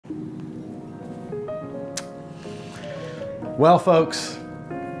Well, folks,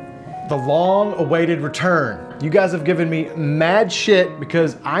 the long-awaited return. You guys have given me mad shit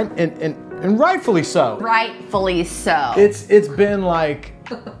because and rightfully so. Rightfully so. It's been like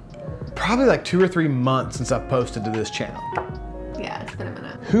probably like 2 or 3 months since I've posted to this channel. Yeah, it's been a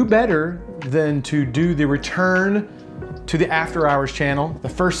minute. Who better than to do the return to the After Hours channel, the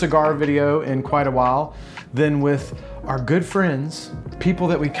first cigar video in quite a while, than with our good friends, people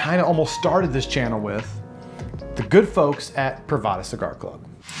that we kind of almost started this channel with, the good folks at Privada Cigar Club.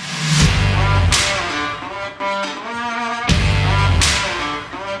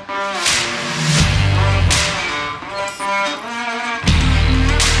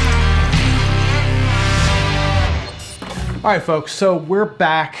 All right, folks, so we're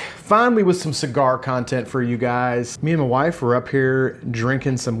back finally with some cigar content for you guys. Me and my wife were up here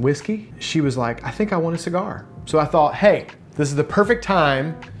drinking some whiskey. She was like, I think I want a cigar. So I thought, hey, this is the perfect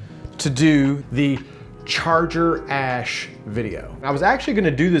time to do the Charger Ash video. I was actually gonna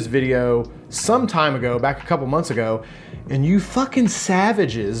do this video some time ago, back a couple months ago, and you fucking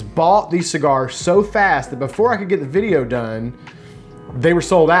savages bought these cigars so fast that before I could get the video done, they were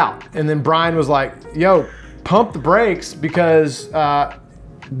sold out. And then Brian was like, yo, pump the brakes because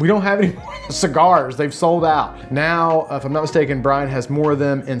we don't have any more cigars. They've sold out. Now, if I'm not mistaken, Brian has more of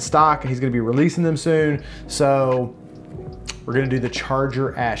them in stock and he's gonna be releasing them soon. So we're gonna do the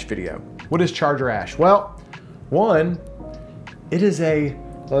Charger Ash video. What is Charger Ash? Well, one, it is a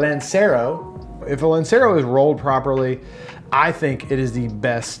Lancero. If a Lancero is rolled properly, I think it is the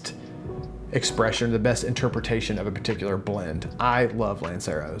best expression, the best interpretation of a particular blend. I love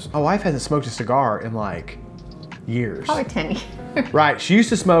Lanceros. My wife hasn't smoked a cigar in like years. Probably 10 years. Right, she used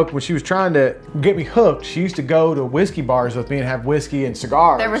to smoke when she was trying to get me hooked. She used to go to whiskey bars with me and have whiskey and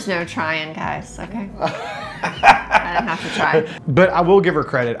cigars. There was no trying, guys, okay? I didn't have to try. But I will give her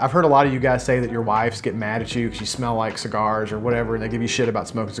credit. I've heard a lot of you guys say that your wives get mad at you because you smell like cigars or whatever, and they give you shit about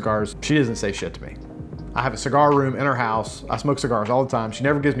smoking cigars. She doesn't say shit to me. I have a cigar room in her house. I smoke cigars all the time. She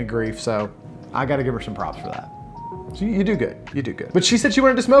never gives me grief, so I gotta give her some props for that. So you do good, you do good. But she said she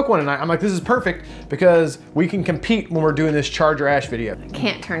wanted to smoke one, and I'm like, this is perfect because we can compete when we're doing this Charger Ash video.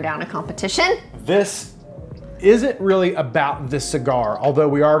 Can't turn down a competition. This isn't really about this cigar, although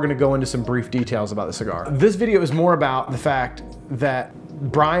we are gonna go into some brief details about the cigar. This video is more about the fact that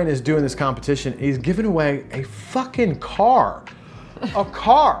Brian is doing this competition. He's giving away a fucking car. A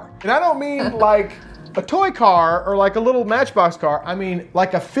car. And I don't mean like a toy car or like a little Matchbox car. I mean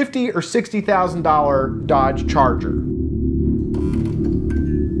like a $50,000 or $60,000 Dodge Charger.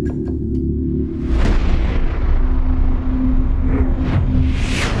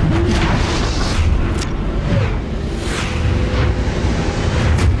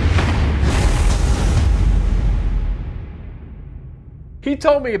 He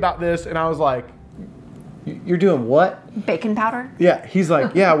told me about this and I was like, you're doing what? Bacon powder? Yeah, he's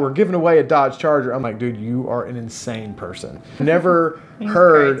like, yeah, we're giving away a Dodge Charger. I'm like, dude, you are an insane person. Never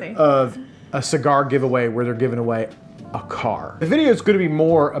heard crazy. Of a cigar giveaway where they're giving away a car. The video is going to be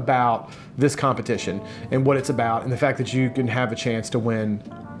more about this competition and what it's about and the fact that you can have a chance to win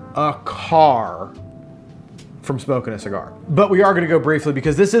a car from smoking a cigar. But we are going to go briefly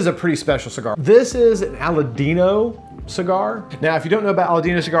because this is a pretty special cigar. This is an Aladino cigar. Now, if you don't know about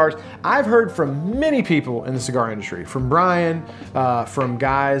Aladino cigars, I've heard from many people in the cigar industry, from Brian, from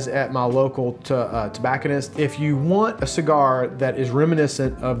guys at my local tobacconist. If you want a cigar that is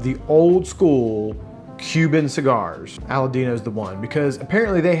reminiscent of the old school Cuban cigars, Aladino's the one, because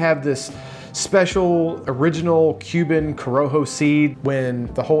apparently they have this special original Cuban Corojo seed. When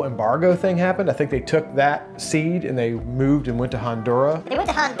the whole embargo thing happened, I think they took that seed and they moved and went to Honduras. They went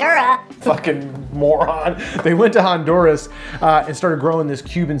to Honduras. Fucking moron. They went to Honduras and started growing this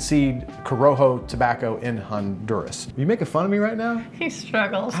Cuban seed Corojo tobacco in Honduras. Are you making fun of me right now? He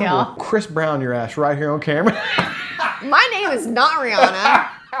struggles, I will y'all. Chris Brown your ass right here on camera. My name is not Rihanna.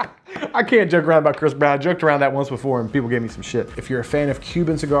 I can't joke around about Chris Brown. I joked around that once before and people gave me some shit. If you're a fan of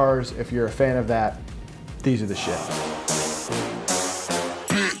Cuban cigars, if you're a fan of that, these are the shit.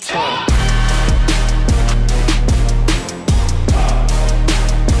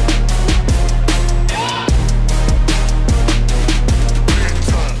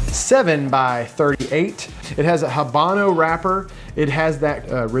 Seven by 38. It has a Habano wrapper. It has that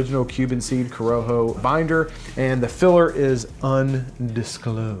original Cuban seed Corojo binder, and the filler is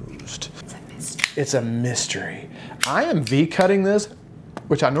undisclosed. It's a mystery. I am V-cutting this,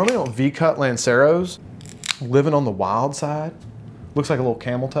 which I normally don't V-cut Lanceros. Living on the wild side. Looks like a little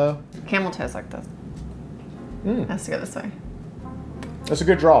camel toe. Camel toes like this. Has to go this way. That's a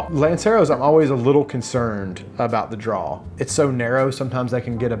good draw. Lanceros, I'm always a little concerned about the draw. It's so narrow, sometimes they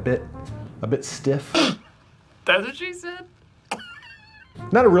can get a bit stiff. That's what she said?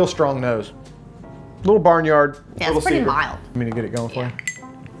 Not a real strong nose. Little barnyard. Yeah, little it's pretty cedar. mild. You mean to get it going for you?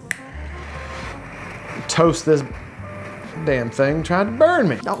 Toast this damn thing, tried to burn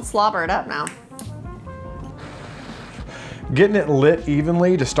me. Don't slobber it up now. Getting it lit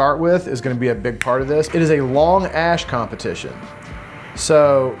evenly to start with is gonna be a big part of this. It is a long ash competition.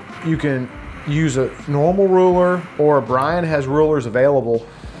 So you can use a normal ruler, or Brian has rulers available.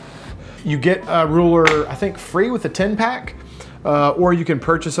 You get a ruler, I think, free with a 10 pack, or you can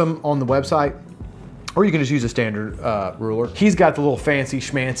purchase them on the website, or you can just use a standard ruler. He's got the little fancy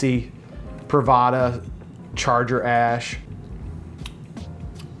schmancy Privada Charger ash.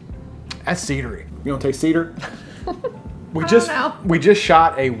 That's cedary. You don't taste cedar? We just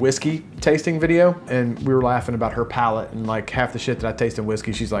shot a whiskey tasting video, and we were laughing about her palate, and like half the shit that I taste in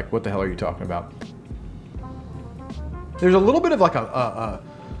whiskey, she's like, "What the hell are you talking about?" There's a little bit of like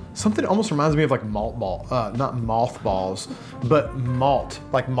something almost reminds me of like malt ball, not mothballs, but malt,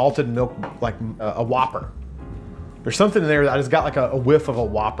 like malted milk, like a Whopper. There's something in there that I just got like a whiff of a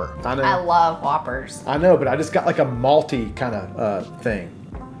Whopper. I know. I love Whoppers. I know, but I just got like a malty kind of thing.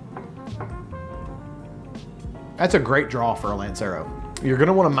 That's a great draw for a Lancero. You're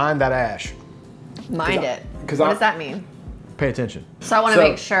gonna want to mind that ash. Mind it. What does that mean? Pay attention. So I want to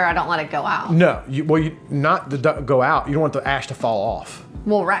make sure I don't let it go out. No, you not to go out. You don't want the ash to fall off.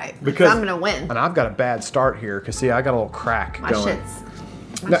 Well, right. Because I'm gonna win. And I've got a bad start here because see, I got a little crack going.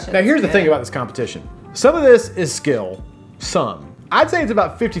 Now here's the thing about this competition. Some of this is skill. Some. I'd say it's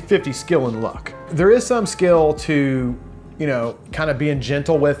about 50-50 skill and luck. There is some skill to, you know, kind of being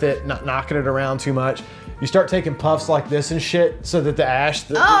gentle with it, not knocking it around too much. You start taking puffs like this and shit so that the ash...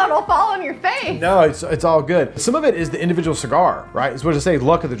 Oh, it'll fall on your face. No, it's all good. Some of it is the individual cigar, right? It's what I say,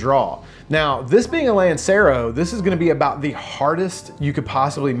 luck of the draw. Now, this being a Lancero, this is gonna be about the hardest you could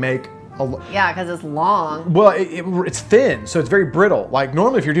possibly make. Yeah, because it's long. Well, it's thin, so it's very brittle. Like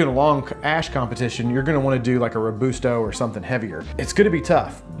normally if you're doing a long ash competition, you're gonna wanna do like a Robusto or something heavier. It's gonna be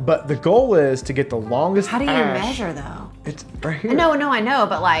tough, but the goal is to get the longest ash. How do you measure though? It's right here. No, I know,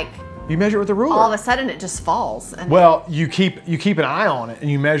 but like, you measure it with a ruler. all of a sudden it just falls. And well, you keep an eye on it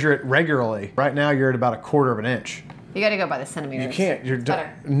and you measure it regularly. Right now you're at about 1/4 of an inch. You gotta go by the centimeters. You can't. You're better.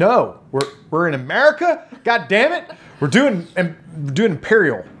 No, we're in America. God damn it, we're doing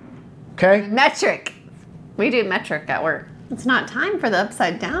imperial. Okay. Metric. We do metric at work. It's not time for the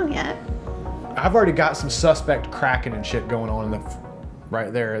upside down yet. I've already got some suspect cracking and shit going on in the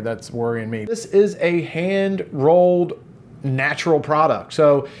right there. That's worrying me. This is a hand rolled natural product.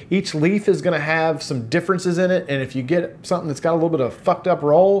 So each leaf is gonna have some differences in it. And if you get something that's got a little bit of fucked up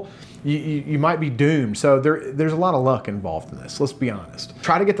roll, you might be doomed. So there's a lot of luck involved in this, let's be honest.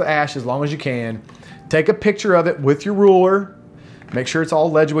 Try to get the ash as long as you can. Take a picture of it with your ruler. Make sure it's all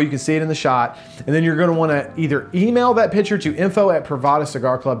legible, you can see it in the shot. And then you're gonna wanna either email that picture to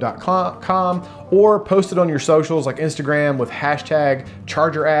info@privadacigarclub.com or post it on your socials like Instagram with hashtag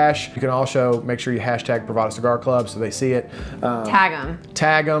ChargerAsh. You can also make sure you hashtag Privada Cigar Club so they see it. Tag them.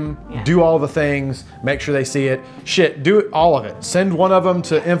 Tag them, do all the things, make sure they see it. Shit, do it, all of it. Send one of them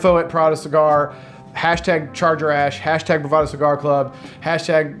to info@PrivadaCigar. Hashtag ChargerAsh, hashtag Privada Cigar Club,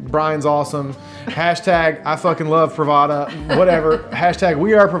 hashtag Brian's awesome, hashtag I fucking love Privada, whatever, hashtag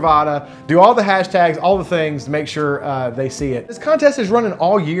we are Privada. Do all the hashtags, all the things to make sure they see it. This contest is running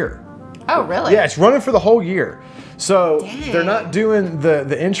all year. Oh, really? Yeah, it's running for the whole year. So Dang. they're not doing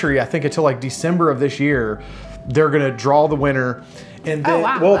the entry, I think, until like December of this year. They're gonna draw the winner. And then,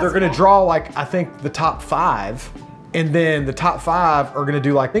 they're gonna draw like, I think the top 5. And then the top 5 are gonna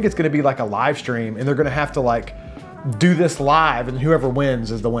do like, I think it's gonna be like a live stream and they're gonna have to like do this live and whoever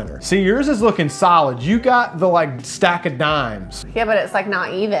wins is the winner. See, yours is looking solid. You got the like stack of dimes. Yeah, but it's like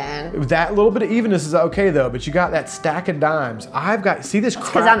not even. That little bit of evenness is okay though, but you got that stack of dimes. I've got, see this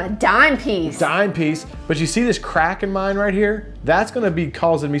crack? Because I'm a dime piece. Dime piece, but you see this crack in mine right here? That's gonna be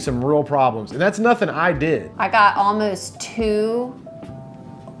causing me some real problems. And that's nothing I did. I got almost 2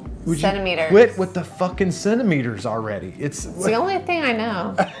 centimeters. Quit with the fucking centimeters already. It's the only thing I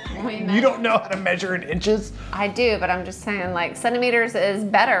know. You don't know how to measure in inches? I do, but I'm just saying like centimeters is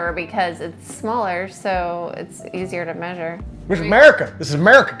better because it's smaller, so it's easier to measure. This is America. This is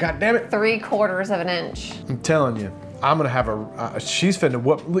America, God damn it. 3/4 of an inch. I'm telling you, I'm gonna have she's finna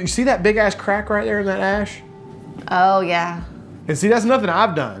whoop. You see that big ass crack right there in that ash? Oh yeah. And see, that's nothing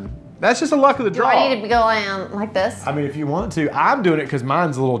I've done. That's just the luck of the draw. Do I need to go in like this? I mean, if you want to. I'm doing it because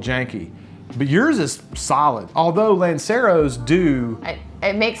mine's a little janky. But yours is solid. Although Lanceros do...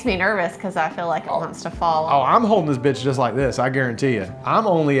 It makes me nervous because I feel like it wants to fall. Oh, I'm holding this bitch just like this, I guarantee you. I'm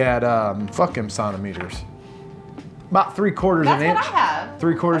only at, fucking centimeters. About 3/4 of an inch. That's what I have.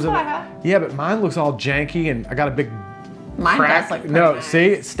 3/4 of an inch. I have. Yeah, but mine looks all janky and I got a big Mine crack. does look pretty No, nice.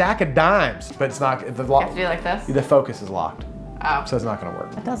 see, stack of dimes, but it's not. The You have to do like this? The focus is locked, Oh. so it's not gonna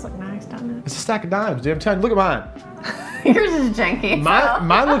work. It does look nice, doesn't It's a stack of dimes, dude. I'm telling you, look at mine. it? Yours is janky.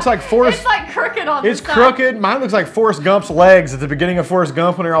 Mine looks like Forrest. It's like crooked on It's the side. crooked. Mine looks like Forrest Gump's legs at the beginning of Forrest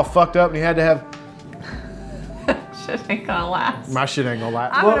Gump when they're all fucked up and he had to have. Shit ain't gonna last. My shit ain't gonna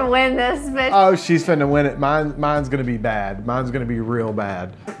last. I'm gonna win this, bitch. Oh, she's finna win it. Mine's gonna be bad. Mine's gonna be real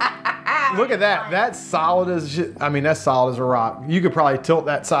bad. Look at that. That's solid as shit. I mean, that's solid as a rock. You could probably tilt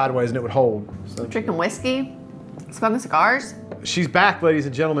that sideways and it would hold. So. Drinking whiskey, smoking cigars. She's back, ladies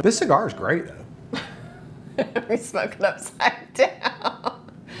and gentlemen. This cigar is great, though. We smoke it upside down.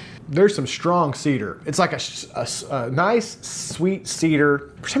 There's some strong cedar. It's like a nice, sweet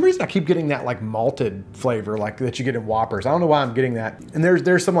cedar. For some reason, I keep getting that like malted flavor, like that you get in Whoppers. I don't know why I'm getting that. And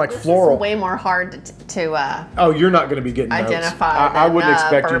there's some like floral. It's way more hard to Oh, you're not going to be getting identify. notes. I wouldn't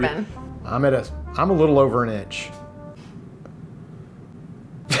expect bourbon. you to. I'm a little over an inch.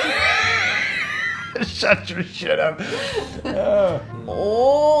 Shut your shit up.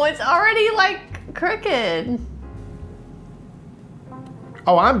 Oh, it's already like crooked.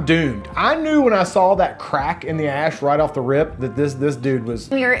 Oh, I'm doomed. I knew when I saw that crack in the ash right off the rip that this dude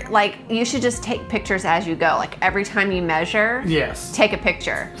was. You're like, you should just take pictures as you go. Like every time you measure, Yes. take a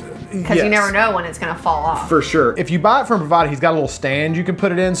picture. Because Yes. you never know when it's gonna fall off. For sure. If you buy it from Privada, he's got a little stand you can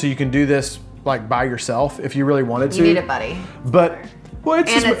put it in so you can do this like by yourself if you really wanted to. You need a buddy. But, well,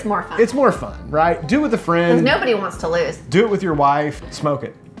 it's more fun. It's more fun, right? Do it with a friend. Nobody wants to lose. Do it with your wife. Smoke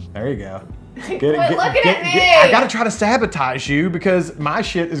it. There you go. Quit looking at me. I gotta try to sabotage you because my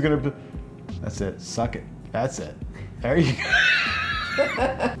shit is gonna be. That's it. Suck it. That's it. There you go.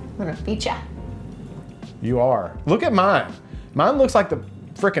 I'm gonna beat ya. You are. Look at mine. Mine looks like the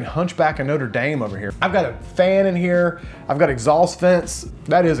freaking Hunchback of Notre Dame over here. I've got a fan in here. I've got exhaust vents.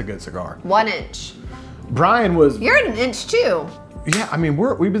 That is a good cigar. 1 inch. Brian was. You're at an inch too. Yeah, I mean,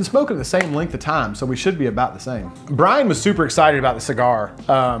 we've been smoking the same length of time, so we should be about the same. Brian was super excited about the cigar,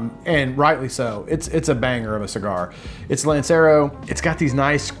 and rightly so. It's a banger of a cigar. It's Lancero. It's got these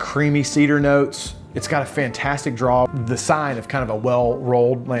nice creamy cedar notes. It's got a fantastic draw. The sign of kind of a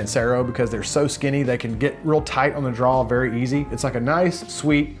well-rolled Lancero because they're so skinny, they can get real tight on the draw very easy. It's like a nice,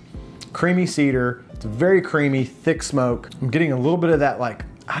 sweet, creamy cedar. It's very creamy, thick smoke. I'm getting a little bit of that like,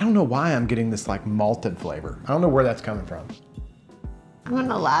 I don't know why I'm getting this like malted flavor. I don't know where that's coming from. I'm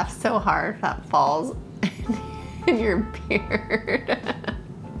gonna laugh so hard if that falls in your beard.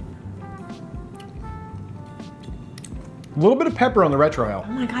 A little bit of pepper on the retrohale.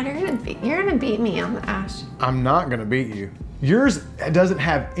 Oh my God, you're gonna beat me on the ash. I'm not gonna beat you. Yours doesn't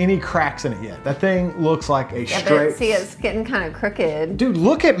have any cracks in it yet. That thing looks like a Yeah, straight. but see, it's getting kind of crooked. Dude,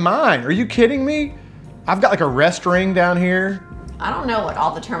 look at mine. Are you kidding me? I've got like a rest ring down here. I don't know what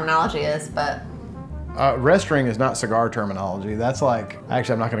all the terminology is, but Rest ring is not cigar terminology. That's like,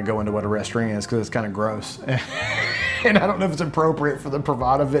 actually, I'm not gonna go into what a rest ring is because it's kind of gross. And I don't know if it's appropriate for the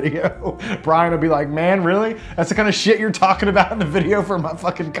Privada video. Brian will be like, man, really? That's the kind of shit you're talking about in the video for my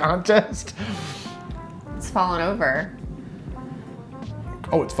fucking contest? it's falling over.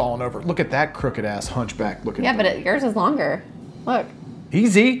 Oh, it's falling over. Look at that crooked ass hunchback looking. Yeah, but yours is longer. Look.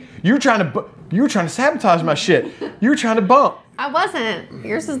 Easy. You were trying to sabotage my shit. You were trying to bump. I wasn't.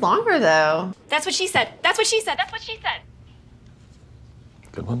 Yours is longer though. That's what she said. That's what she said. That's what she said.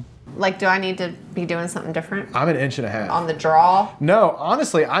 Good one. Like, do I need to be doing something different? I'm an inch and a half. On the draw? No,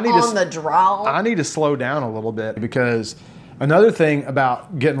 honestly, I need On the draw? I need to slow down a little bit because another thing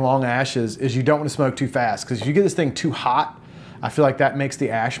about getting long ashes is you don't want to smoke too fast because if you get this thing too hot, I feel like that makes the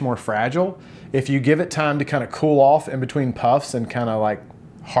ash more fragile. If you give it time to kind of cool off in between puffs and kind of like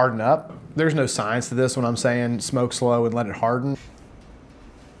harden up, there's no science to this when I'm saying smoke slow and let it harden.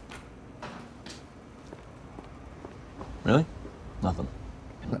 Really? Nothing.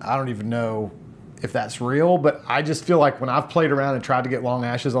 I don't even know if that's real, but I just feel like when I've played around and tried to get long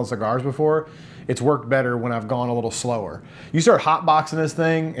ashes on cigars before, it's worked better when I've gone a little slower. You start hotboxing this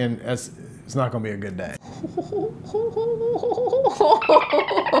thing and it's not gonna be a good day.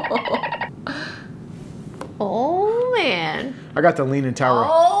 Oh man. I got the Leaning Tower.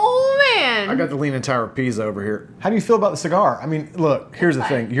 Oh man. I got the Leaning Tower of Pisa over here. How do you feel about the cigar? I mean, look, here's the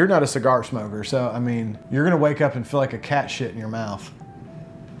thing. You're not a cigar smoker, so I mean, you're gonna wake up and feel like a cat shit in your mouth.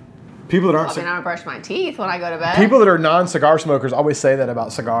 People that aren't I mean, I brush my teeth when I go to bed. people that are non-cigar smokers always say that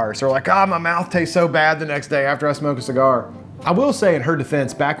about cigars. They're like, my mouth tastes so bad the next day after I smoke a cigar. I will say in her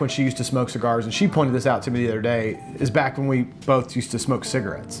defense, back when she used to smoke cigars, and she pointed this out to me the other day, is back when we both used to smoke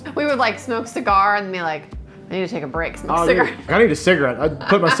cigarettes. We would like smoke cigar and be like, I need to take a break, smoke Oh, cigar. dude, I need a cigarette. I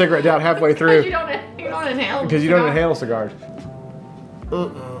put my cigarette down halfway through. Because you don't inhale. Because you don't inhale cigars.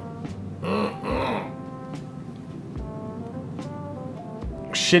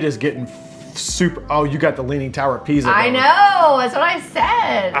 shit is getting super. Oh, you got the Leaning Tower of Pisa. I know, that's what I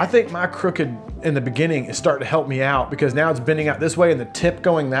said. I think my crooked in the beginning is starting to help me out because now it's bending out this way and the tip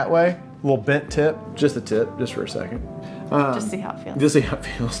going that way. A little bent tip, just the tip, just for a second. Just see how it feels. Just see how it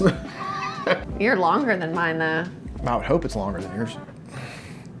feels. You're longer than mine though. I would hope it's longer than yours.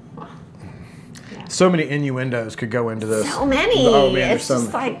 So many innuendos could go into this. So many. Oh man, it's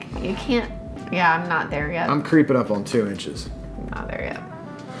just like, you can't. Yeah, I'm not there yet. I'm creeping up on 2 inches. I'm not there yet.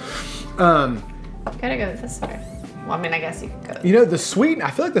 You gotta go this way. Well, I mean, I guess you could go. You know, I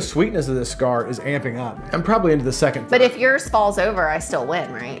feel like the sweetness of this cigar is amping up. I'm probably into the second. But if yours falls over, I still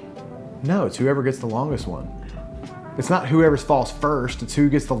win, right? No, it's whoever gets the longest one. It's not whoever falls first, it's who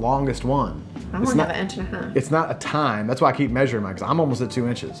gets the longest one. I only have 1.5 inches. It's not a time. That's why I keep measuring mine, because I'm almost at 2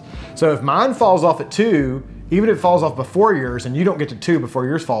 inches. So if mine falls off at 2, even if it falls off before yours and you don't get to 2 before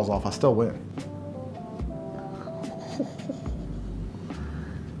yours falls off, I still win.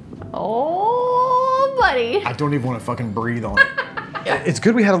 Oh, buddy. I don't even want to fucking breathe on it. It's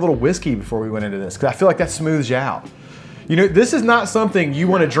good we had a little whiskey before we went into this, because I feel like that smooths you out. You know, this is not something you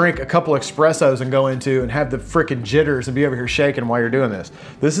want to drink a couple espressos and go into and have the freaking jitters and be over here shaking while you're doing this.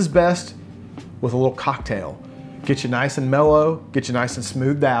 This is best with a little cocktail. Get you nice and mellow, get you nice and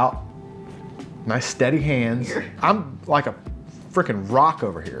smoothed out, nice steady hands. I'm like a freaking rock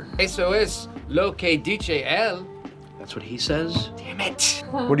over here. Eso es lo que dice él. That's what he says? Damn it.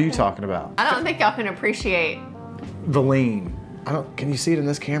 What are you talking about? I don't think y'all can appreciate. The lean. Can you see it in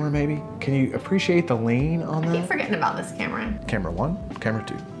this camera maybe? Can you appreciate the lean on I keep that? forgetting about this camera. Camera 1, camera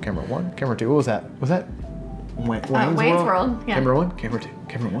 2, camera 1, camera 2. What was that? Was that Wayne's World? Yeah. Camera 1, camera 2,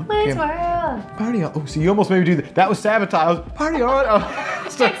 camera 1. Wayne's World. Party on. Oh, so you almost made me do that. That was sabotage. Party on. Oh.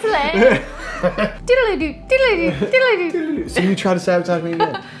 Excellent. Diddly-doo, diddly-doo, diddly-doo. So you try to sabotage me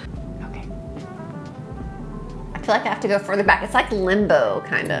again. Okay. I feel like I have to go further back. It's like limbo,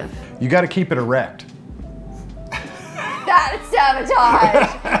 kind of. You got to keep it erect. That's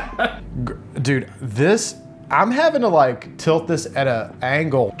sabotage. Dude, I'm having to like tilt this at an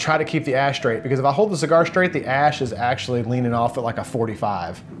angle, try to keep the ash straight, because if I hold the cigar straight, the ash is actually leaning off at like a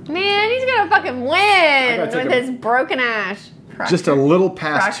 45. Man, he's gonna fucking win take with his broken ash. Just a little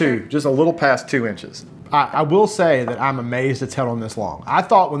past Fracture. 2, just a little past 2 inches. I will say that I'm amazed it's held on this long. I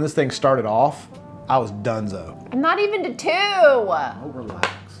thought when this thing started off, I was donezo. I'm not even to 2. Oh, relax.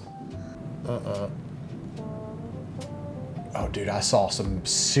 Oh, dude, I saw some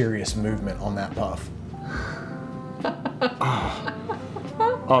serious movement on that puff.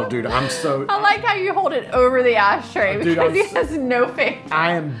 Oh, dude, I'm so. I like how you hold it over the ashtray Dude, because he has no face.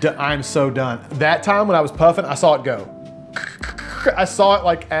 I am so done. That time when I was puffing, I saw it go. I saw it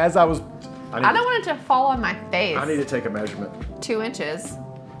like as I was. I don't want it to fall on my face. I need to take a measurement. 2 inches.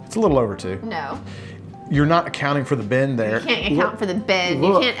 It's a little over 2. No. You're not accounting for the bend there. You can't account for the bend.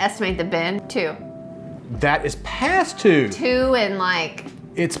 Look. You can't estimate the bend. 2. That is past 2. 2 and like.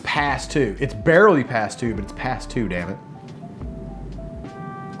 It's past 2. It's barely past 2, but it's past 2, damn it.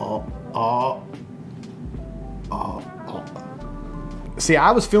 Oh. See,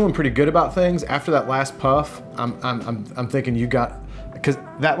 I was feeling pretty good about things after that last puff. I'm thinking you got, because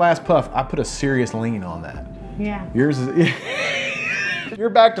that last puff, I put a serious lean on that. Yeah. Yours is. You're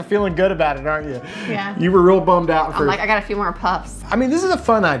back to feeling good about it, aren't you? Yeah. You were real bummed out for. I'm like, I got a few more puffs. I mean, this is a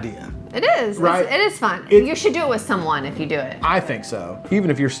fun idea. It is. Right. It is fun. It- You should do it with someone if you do it. I think so. Even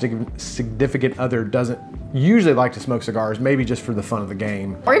if your significant other doesn't usually like to smoke cigars, maybe just for the fun of the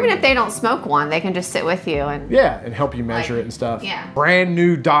game. Or even if they don't smoke one, they can just sit with you and. Yeah, and help you measure Like, it and stuff. yeah. Brand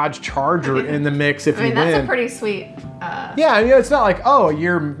new Dodge Charger in the mix if I mean, you that's win. a pretty sweet. Yeah, you know, it's not like, oh, a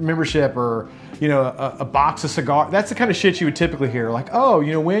year membership or, you know, a box of cigars. That's the kind of shit you would typically hear. Like, oh,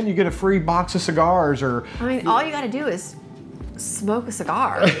 you know, when you get a free box of cigars or. I mean, all you got to do is smoke a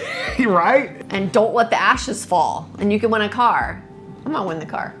cigar Right? and don't let the ashes fall, and you can win a car. I'm gonna win the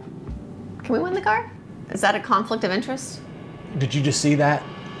car. Can we win the car? Is that a conflict of interest? Did you just see that?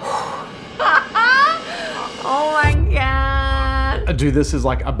 Oh my god. Dude, this is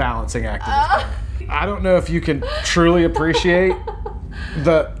like a balancing act. At this point. I don't know if you can truly appreciate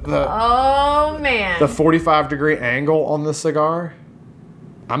the Oh man. 45-degree angle on this cigar.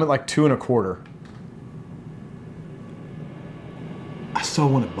 I'm at like 2 1/4. I so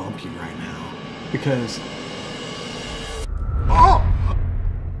want to bump you right now because. Oh!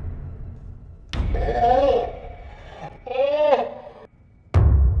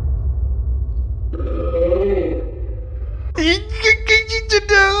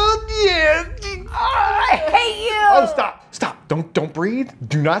 I hate you. Oh, stop. Don't breathe.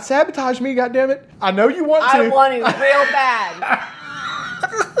 Do not sabotage me, goddammit. I know you want to. I want to real bad.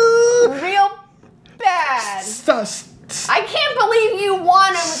 Real bad. I can't believe you want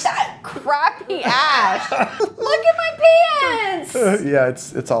on with that crappy ash. Look at my pants. Yeah,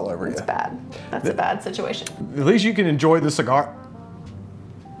 it's all over you. It's bad. That's a bad situation. At least you can enjoy the cigar.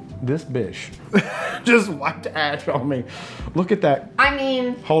 This bitch just wiped ash on me. Look at that. I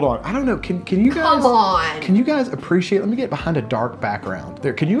mean, hold on. I don't know. Can you guys? Come on. Can you guys appreciate? Let me get behind a dark background.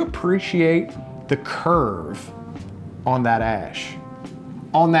 There. Can you appreciate the curve on that ash?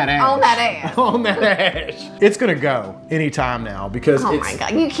 On that ash. On that ash. On that ash. It's gonna go anytime now because oh my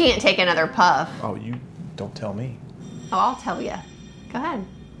God, you can't take another puff. Oh, you don't tell me. Oh, I'll tell you. Go ahead.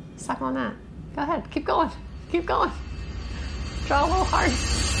 Suck on that. Go ahead. Keep going. Keep going. Draw a little hard.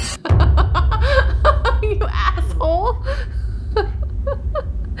 You asshole.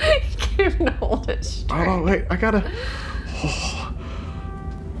 You can't even hold it straight. Oh, wait. I gotta. Oh.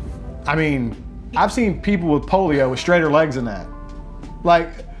 I mean, I've seen people with polio with straighter legs than that. Like,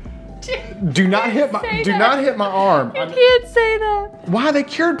 do not hit my arm. You can't say that. Why? They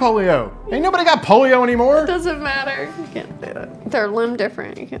cured polio. Ain't nobody got polio anymore. It doesn't matter. You can't say that. They're limb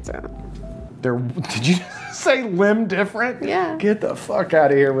different. You can't say that. Did you say limb different? Yeah. Get the fuck out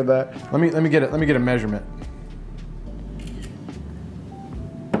of here with that. Let me get it. Let me get a measurement.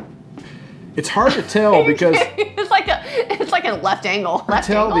 It's hard to tell because it's like a left angle. Left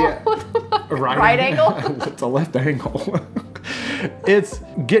tell angle. the right angle. It's a left angle. It's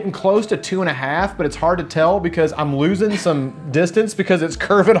getting close to 2.5, but it's hard to tell because I'm losing some distance because it's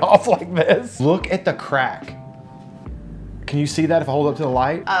curving off like this. Look at the crack. Can you see that if I hold up to the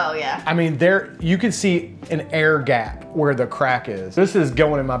light? Oh yeah. I mean, there you can see an air gap where the crack is. This is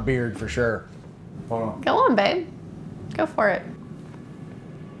going in my beard for sure. Hold on. Go on, babe. Go for it.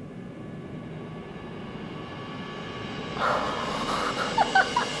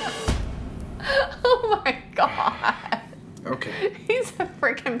 Oh my God. Okay. He's a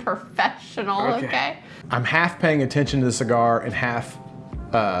freaking professional, okay? I'm half paying attention to the cigar and half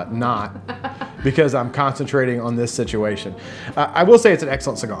not because I'm concentrating on this situation. I will say it's an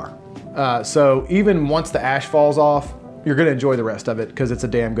excellent cigar. So even once the ash falls off, you're gonna enjoy the rest of it because it's a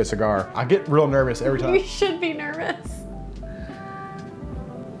damn good cigar. I get real nervous every time. You should be nervous.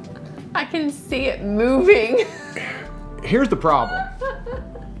 I can see it moving. Here's the problem.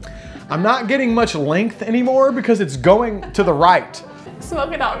 I'm not getting much length anymore because it's going to the right.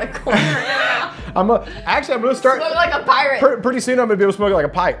 Smoke it out in the corner now. I'm gonna start. Smoke like a pirate. Pretty soon I'm gonna be able to smoke it like a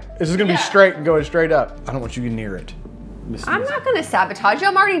pipe. It's just gonna be straight and going straight up. I don't want you near it. I'm not gonna sabotage you.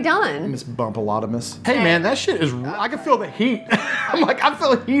 I'm already done. Miss Bumpalotimus. Hey man, that shit is. I can feel the heat. I'm like, I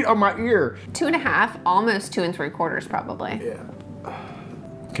feel heat on my ear. 2.5, almost 2 3/4 probably. Yeah.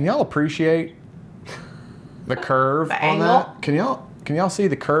 Can y'all appreciate the curve The on angle? that? Can y'all see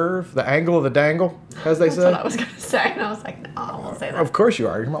the curve, the angle of the dangle, as they say? That's what I was gonna say, and I was like, no, I won't say that. Of course you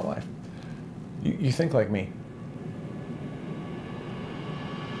are. You're my wife. You think like me.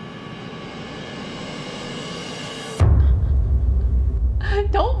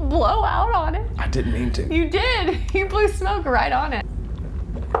 Don't blow out on it. I didn't mean to. You did. You blew smoke right on it.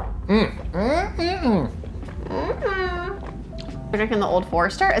 You're drinking the Old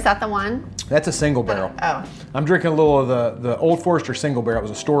Forester? Is that the one? That's a single barrel. Oh. I'm drinking a little of the Old Forester single barrel. It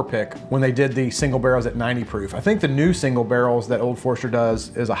was a store pick when they did the single barrels at 90 proof. I think the new single barrels that Old Forester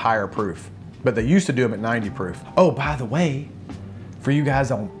does is a higher proof, but they used to do them at 90 proof. Oh, by the way, for you guys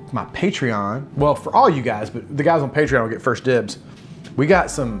on my Patreon, well, for all you guys, but the guys on Patreon will get first dibs. We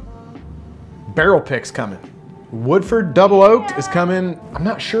got some barrel picks coming. Woodford Double Oaked is coming. I'm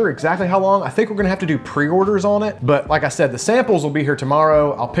not sure exactly how long. I think we're gonna have to do pre-orders on it. But like I said, the samples will be here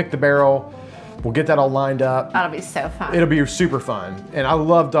tomorrow. I'll pick the barrel. We'll get that all lined up. That'll be so fun. It'll be super fun. And I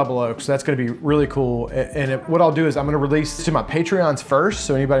love Double Oaks, so that's gonna be really cool. And what I'll do is I'm gonna release to my Patreons first,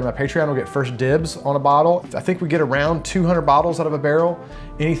 so anybody in my Patreon will get first dibs on a bottle. I think we get around 200 bottles out of a barrel.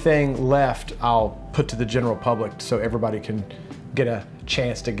 Anything left, I'll put to the general public so everybody can get a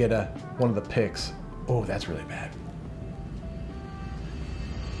chance to get one of the picks. Oh, that's really bad.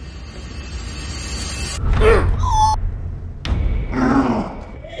 Trying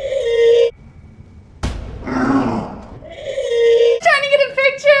to get a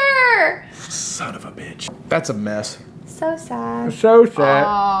picture! Son of a bitch. That's a mess. So sad. So sad.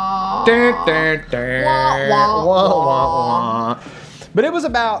 Aww. Dun, dun, dun. Wah, wah, Wah, wah. wah, wah. But it was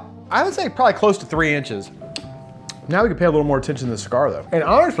about, I would say probably close to 3 inches. Now we can pay a little more attention to the cigar though. And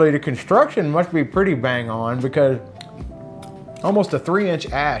honestly, the construction must be pretty bang on because almost a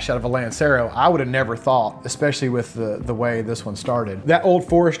 3-inch ash out of a Lancero, I would have never thought, especially with the way this one started. That Old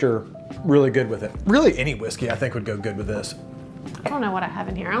Forester, really good with it. Really any whiskey I think would go good with this. I don't know what I have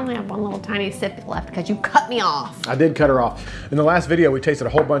in here. I only have one little tiny sip left because you cut me off. I did cut her off. In the last video, we tasted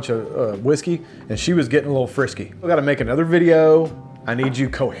a whole bunch of whiskey and she was getting a little frisky. We gotta make another video I need you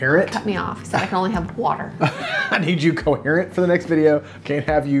coherent. Cut me off. He said I can only have water. I need you coherent for the next video. Can't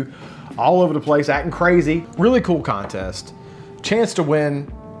have you all over the place acting crazy. Really cool contest. Chance to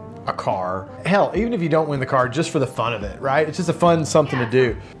win a car. Hell, even if you don't win the car, just for the fun of it, right? It's just a fun something to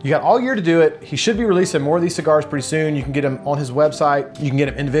do. You got all year to do it. He should be releasing more of these cigars pretty soon. You can get them on his website. You can get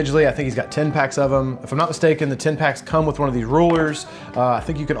them individually. I think he's got 10 packs of them. If I'm not mistaken, the 10 packs come with one of these rulers. I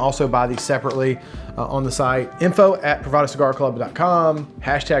think you can also buy these separately on the site. info@privadacigarclub.com.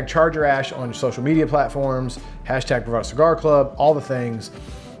 Hashtag ChargerAsh on your social media platforms. Hashtag Privada Cigar Club, all the things.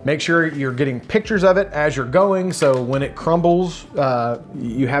 Make sure you're getting pictures of it as you're going, so when it crumbles,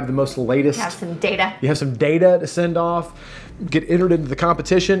 you have the most latest. You have some data. You have some data to send off. Get entered into the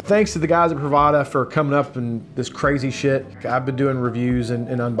competition. Thanks to the guys at Privada for coming up and this crazy shit. I've been doing reviews and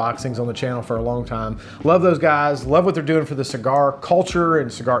unboxings on the channel for a long time. Love those guys. Love what they're doing for the cigar culture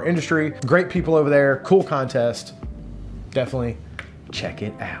and cigar industry. Great people over there. Cool contest. Definitely check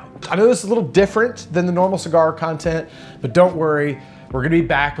it out. I know this is a little different than the normal cigar content, but don't worry. We're gonna be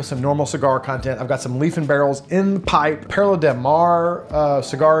back with some normal cigar content. I've got some leaf and barrels in the pipe. Perla Del Mar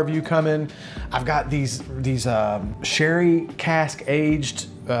cigar review coming. I've got these sherry cask aged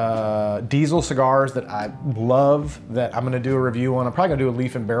diesel cigars that I love that I'm gonna do a review on. I'm probably gonna do a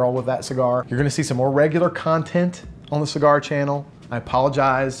leaf and barrel with that cigar. You're gonna see some more regular content on the cigar channel. I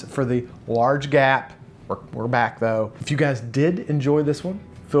apologize for the large gap. We're back though. If you guys did enjoy this one,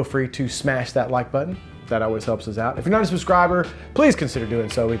 feel free to smash that like button. That always helps us out. If you're not a subscriber, please consider doing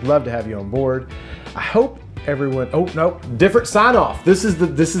so. We'd love to have you on board. I hope everyone, oh no, different sign off. This is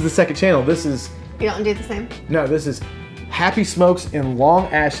the second channel. This is. You don't do the same? No, this is happy smokes and long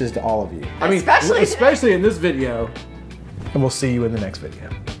ashes to all of you. I mean, especially in this video. And we'll see you in the next video.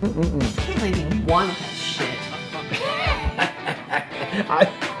 I can't believe you won that shit. I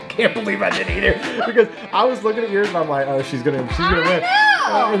can't believe I did either, because I was looking at yours and I'm like, oh, she's gonna win.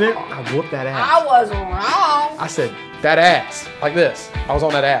 And then I whooped that ass. I was wrong. I said, that ass, like this. I was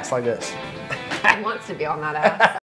on that ass like this. He wants to be on that ass.